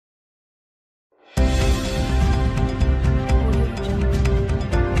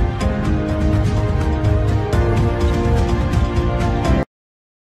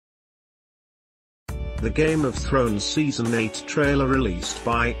The Game of Thrones Season 8 trailer released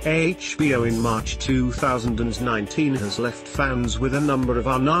by HBO in March 2019 has left fans with a number of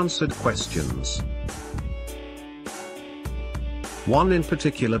unanswered questions. One in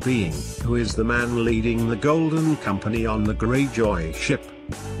particular being, who is the man leading the Golden Company on the Greyjoy ship?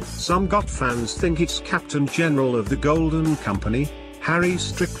 Some GOT fans think it's Captain General of the Golden Company, Harry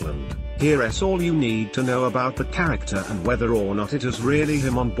Strickland. Here's all you need to know about the character and whether or not it is really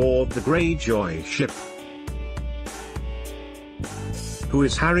him on board the Greyjoy ship. Who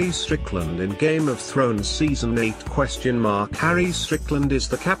is Harry Strickland in Game of Thrones Season 8? Harry Strickland is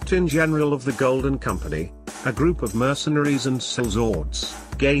the Captain General of the Golden Company, a group of mercenaries and sellswords.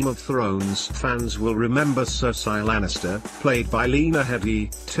 Game of Thrones fans will remember Cersei Lannister, played by Lena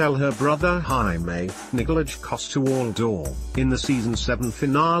Headey, tell her brother Jaime, Nicolaj Coster-Waldau, in the Season 7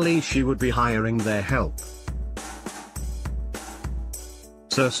 finale she would be hiring their help.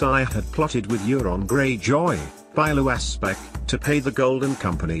 Cersei had plotted with Euron Greyjoy, by Luaspec, to pay the Golden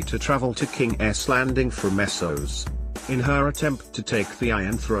Company to travel to King's Landing from Essos. In her attempt to take the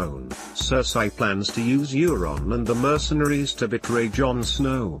Iron Throne, Cersei plans to use Euron and the mercenaries to betray Jon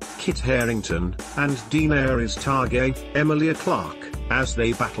Snow, Kit Harington, and Daenerys Targaryen, Emilia Clarke, as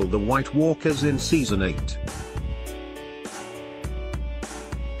they battle the White Walkers in Season 8.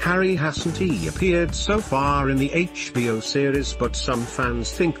 Harry hasn't appeared so far in the HBO series, but some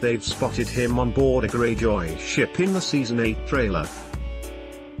fans think they've spotted him on board a Greyjoy ship in the Season 8 trailer.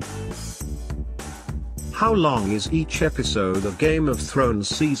 How long is each episode of Game of Thrones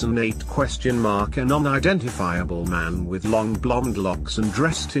Season 8? An unidentifiable man with long blonde locks and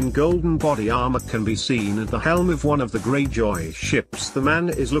dressed in golden body armor can be seen at the helm of one of the Greyjoy ships. The man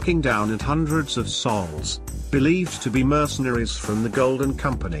is looking down at hundreds of souls, believed to be mercenaries from the Golden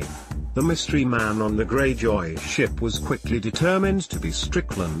Company. The mystery man on the Greyjoy ship was quickly determined to be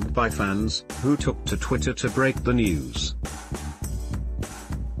Strickland by fans, who took to Twitter to break the news.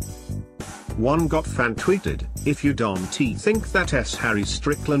 One GOT fan tweeted, "If you don't think that's Harry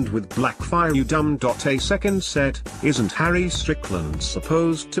Strickland with Blackfire you dumb." A second said, "Isn't Harry Strickland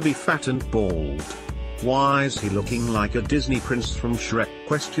supposed to be fat and bald? Why is he looking like a Disney prince from Shrek?"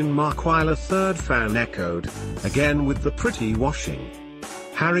 While a third fan echoed, "Again with the pretty washing.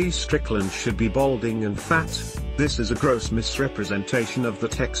 Harry Strickland should be balding and fat. This is a gross misrepresentation of the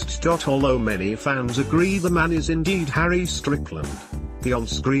text." Although many fans agree the man is indeed Harry Strickland, the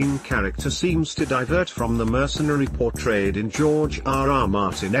on-screen character seems to divert from the mercenary portrayed in George R.R.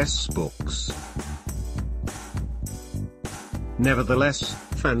 Martin's books. Nevertheless,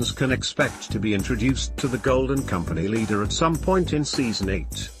 fans can expect to be introduced to the Golden Company leader at some point in Season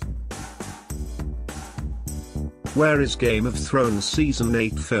 8. Where is Game of Thrones Season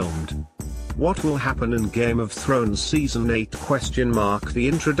 8 filmed? What will happen in Game of Thrones Season 8? The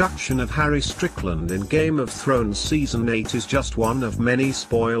introduction of Harry Strickland in Game of Thrones Season 8 is just one of many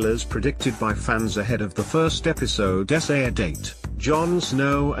spoilers predicted by fans ahead of the first episode's air date. Jon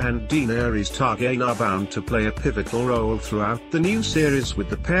Snow and Daenerys Targaryen are bound to play a pivotal role throughout the new series, with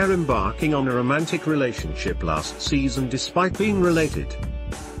the pair embarking on a romantic relationship last season despite being related.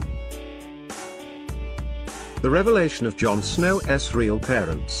 The revelation of Jon Snow's real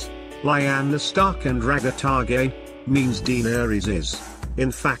parents, Lyanna Stark and Rhaegar Targaryen, means Daenerys is,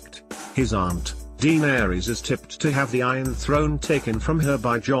 in fact, his aunt. Daenerys is tipped to have the Iron Throne taken from her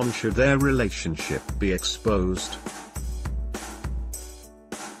by Jon should their relationship be exposed.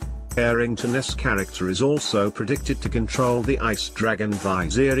 Harington's character is also predicted to control the ice dragon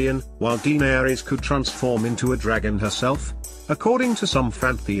Viserion, while Daenerys could transform into a dragon herself. According to some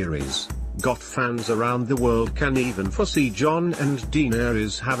fan theories, GOT fans around the world can even foresee Jon and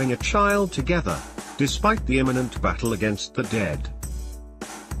Daenerys having a child together, despite the imminent battle against the dead.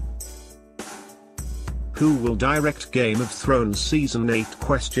 Who will direct Game of Thrones Season 8?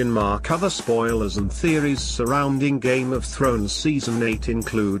 Other spoilers and theories surrounding Game of Thrones Season 8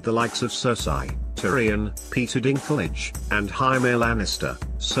 include the likes of Cersei, Tyrion, Peter Dinklage, and Jaime Lannister.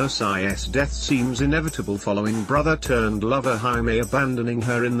 Cersei's death seems inevitable following brother-turned-lover Jaime abandoning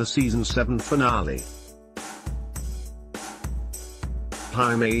her in the Season 7 finale.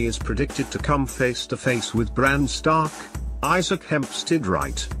 Jaime is predicted to come face-to-face with Bran Stark, Isaac Hempstead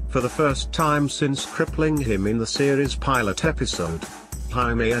Wright, for the first time since crippling him in the series' pilot episode.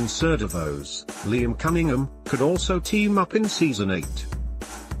 Jaime and Ser Davos, Liam Cunningham, could also team up in Season 8.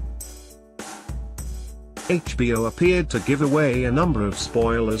 HBO appeared to give away a number of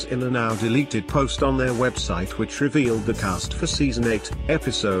spoilers in a now-deleted post on their website which revealed the cast for Season 8,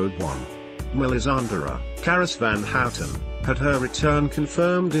 Episode 1. Melisandre, Karis Van Houten, had her return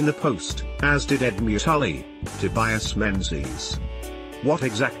confirmed in the post, as did Edmure Tully, Tobias Menzies, What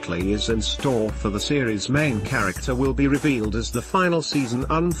exactly is in store for the series' main character will be revealed as the final season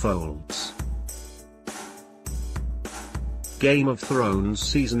unfolds. Game of Thrones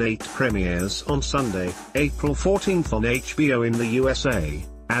Season 8 premieres on Sunday, April 14th on HBO in the USA,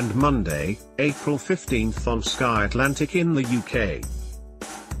 and Monday, April 15th on Sky Atlantic in the UK.